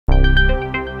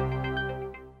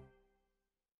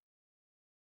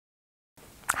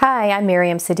Hi, I'm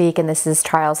Mirriam Sadiq, and this is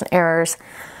Trials and Errors.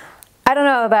 I don't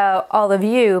know about all of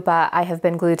you, but I have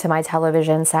been glued to my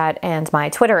television set and my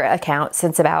Twitter account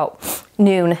since about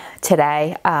noon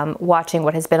today, watching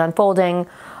what has been unfolding,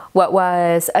 what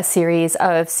was a series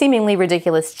of seemingly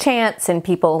ridiculous chants and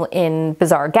people in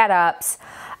bizarre get-ups.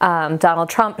 Donald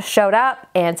Trump showed up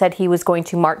and said he was going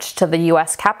to march to the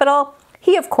U.S. Capitol.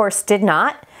 He, of course, did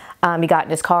not. He got in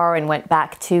his car and went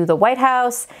back to the White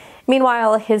House.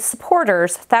 Meanwhile, his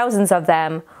supporters, thousands of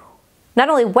them, not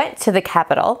only went to the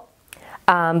Capitol,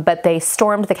 but they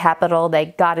stormed the Capitol. They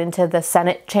got into the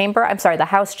the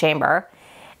House chamber,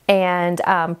 and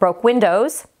broke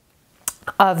windows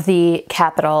of the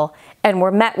Capitol and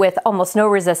were met with almost no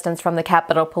resistance from the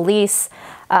Capitol Police.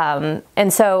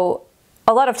 And so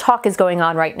a lot of talk is going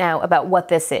on right now about what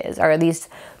this is. Are these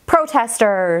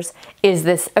protesters? Is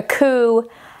this a coup?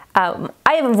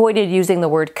 I have avoided using the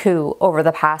word coup over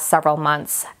the past several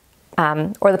months,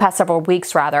 or the past several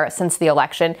weeks rather, since the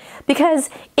election, because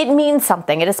it means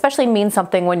something. It especially means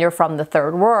something when you're from the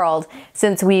third world,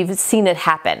 since we've seen it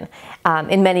happen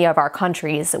in many of our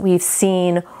countries. We've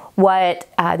seen what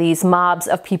these mobs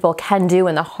of people can do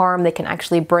and the harm they can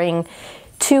actually bring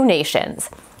to nations.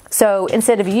 So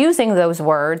instead of using those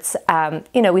words,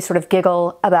 we sort of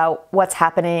giggle about what's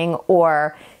happening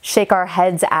or shake our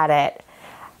heads at it.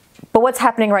 But what's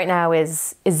happening right now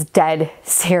is dead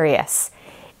serious.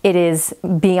 It is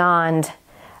beyond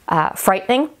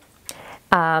frightening,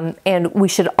 and we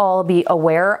should all be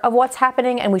aware of what's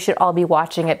happening, and we should all be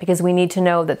watching it, because we need to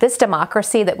know that this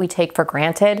democracy that we take for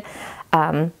granted,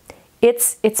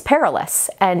 it's perilous,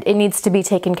 and it needs to be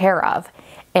taken care of.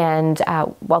 And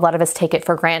a lot of us take it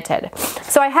for granted.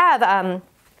 So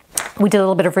we did a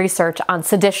little bit of research on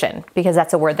sedition, because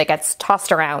that's a word that gets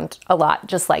tossed around a lot,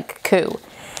 just like coup.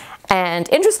 And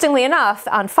interestingly enough,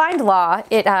 on FindLaw,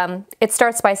 it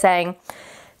starts by saying,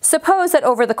 suppose that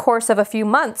over the course of a few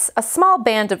months, a small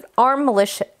band of armed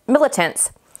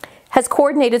militants has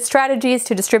coordinated strategies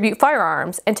to distribute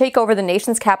firearms and take over the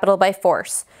nation's capital by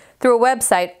force through a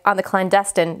website on the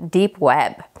clandestine deep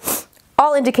web.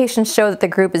 All indications show that the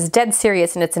group is dead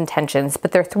serious in its intentions,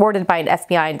 but they're thwarted by an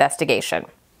FBI investigation.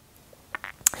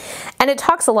 And it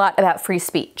talks a lot about free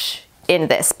speech in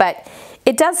this, but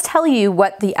it does tell you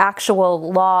what the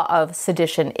actual law of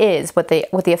sedition is, what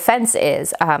the offense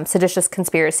is, seditious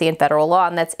conspiracy in federal law,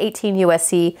 and that's 18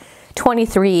 U.S.C.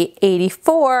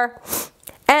 2384.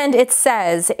 And it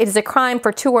says it is a crime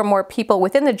for two or more people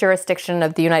within the jurisdiction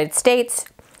of the United States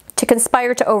to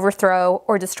conspire to overthrow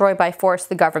or destroy by force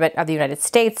the government of the United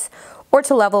States, or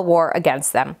to level war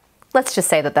against them. Let's just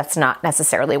say that that's not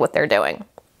necessarily what they're doing.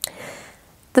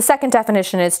 The second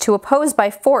definition is to oppose by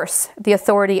force the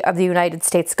authority of the United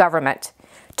States government,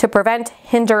 to prevent,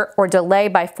 hinder, or delay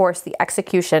by force the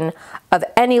execution of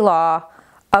any law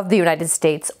of the United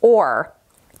States, or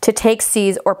to take,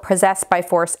 seize, or possess by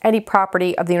force any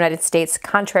property of the United States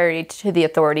contrary to the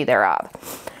authority thereof.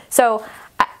 So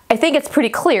I think it's pretty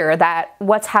clear that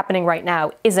what's happening right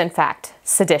now is in fact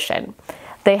sedition.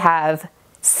 They have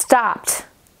stopped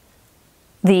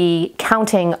the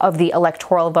counting of the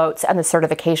electoral votes and the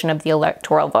certification of the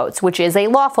electoral votes, which is a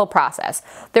lawful process.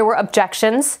 There were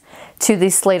objections to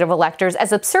the slate of electors.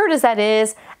 As absurd as that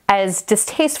is, as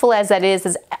distasteful as that is,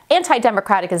 as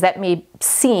anti-democratic as that may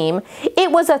seem,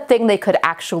 it was a thing they could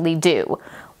actually do.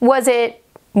 Was it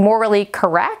morally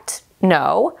correct?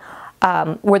 No.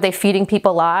 Were they feeding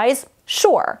people lies?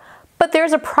 Sure. But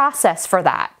there's a process for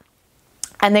that.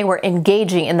 And they were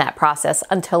engaging in that process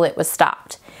until it was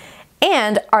stopped.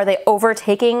 And are they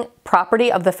overtaking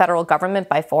property of the federal government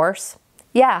by force?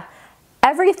 Yeah.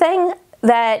 Everything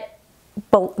that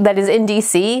is in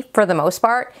D.C., for the most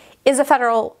part, is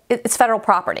federal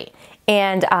property.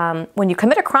 And when you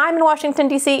commit a crime in Washington,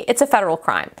 D.C., it's a federal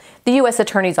crime. The U.S.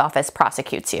 Attorney's Office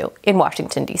prosecutes you in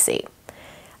Washington, D.C.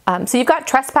 So you've got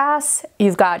trespass,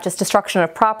 you've got just destruction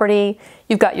of property,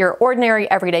 you've got your ordinary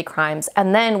everyday crimes,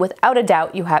 and then without a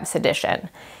doubt you have sedition.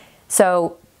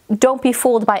 So don't be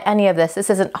fooled by any of this. This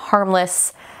isn't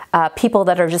harmless people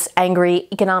that are just angry,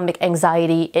 economic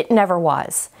anxiety. It never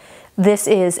was. This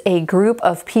is a group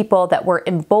of people that were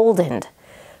emboldened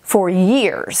for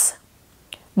years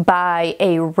by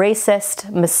a racist,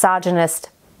 misogynist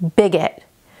bigot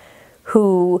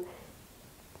who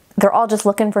they're all just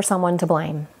looking for someone to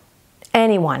blame.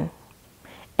 Anyone.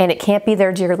 And it can't be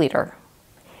their dear leader.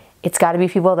 It's got to be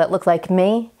people that look like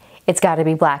me. It's got to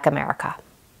be Black America.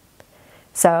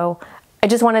 So I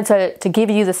just wanted to give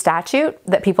you the statute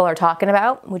that people are talking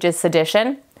about, which is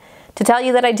sedition, to tell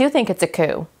you that I do think it's a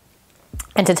coup,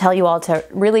 and to tell you all to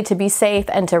really be safe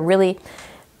and to really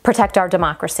protect our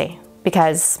democracy,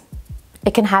 because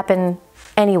it can happen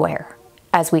anywhere,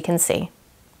 as we can see.